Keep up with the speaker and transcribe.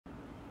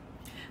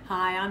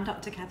Hi, I'm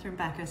Dr. Catherine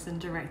Backus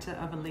and Director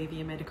of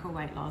Allevia Medical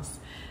Weight Loss.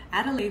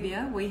 At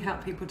Allevia, we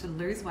help people to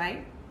lose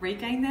weight,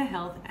 regain their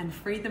health and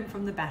free them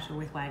from the battle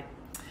with weight.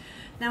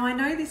 Now I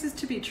know this is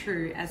to be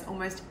true as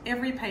almost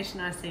every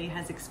patient I see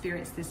has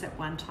experienced this at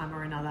one time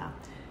or another.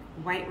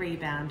 Weight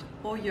rebound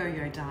or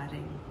yo-yo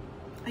dieting.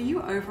 Are you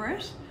over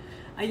it?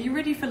 Are you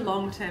ready for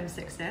long-term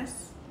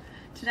success?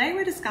 Today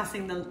we're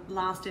discussing the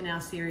last in our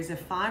series of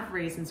 5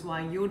 reasons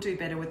why you'll do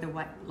better with a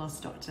weight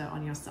loss doctor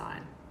on your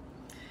side.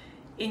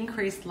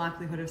 Increased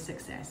likelihood of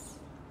success.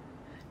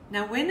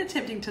 Now, when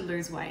attempting to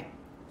lose weight,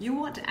 you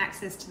want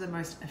access to the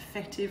most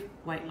effective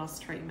weight loss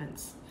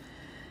treatments,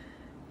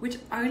 which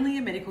only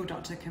a medical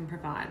doctor can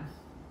provide.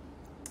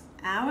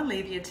 Our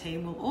Allevia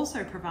team will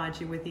also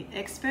provide you with the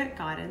expert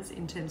guidance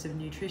in terms of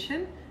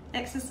nutrition,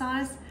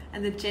 exercise,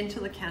 and the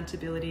gentle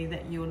accountability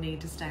that you'll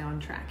need to stay on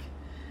track.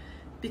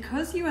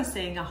 Because you are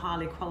seeing a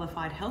highly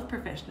qualified health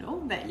professional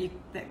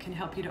that can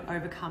help you to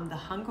overcome the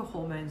hunger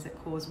hormones that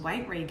cause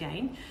weight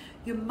regain,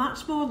 you're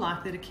much more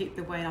likely to keep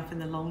the weight off in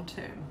the long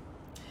term.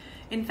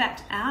 In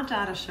fact, our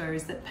data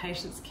shows that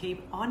patients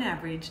keep on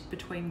average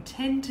between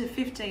 10 to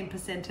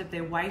 15% of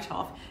their weight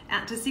off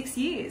out to 6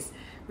 years,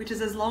 which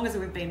is as long as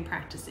we've been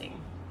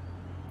practicing.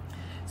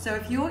 So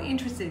if you're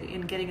interested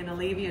in getting an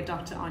Allevia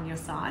doctor on your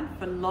side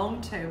for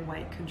long-term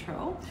weight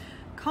control,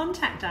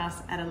 contact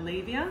us at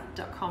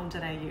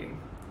allevia.com.au.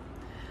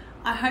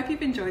 I hope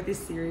you've enjoyed this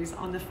series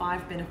on the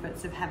 5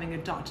 benefits of having a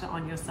doctor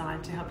on your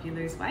side to help you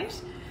lose weight.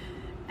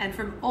 And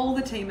from all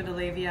the team at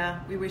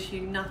Allevia, we wish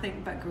you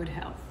nothing but good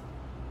health.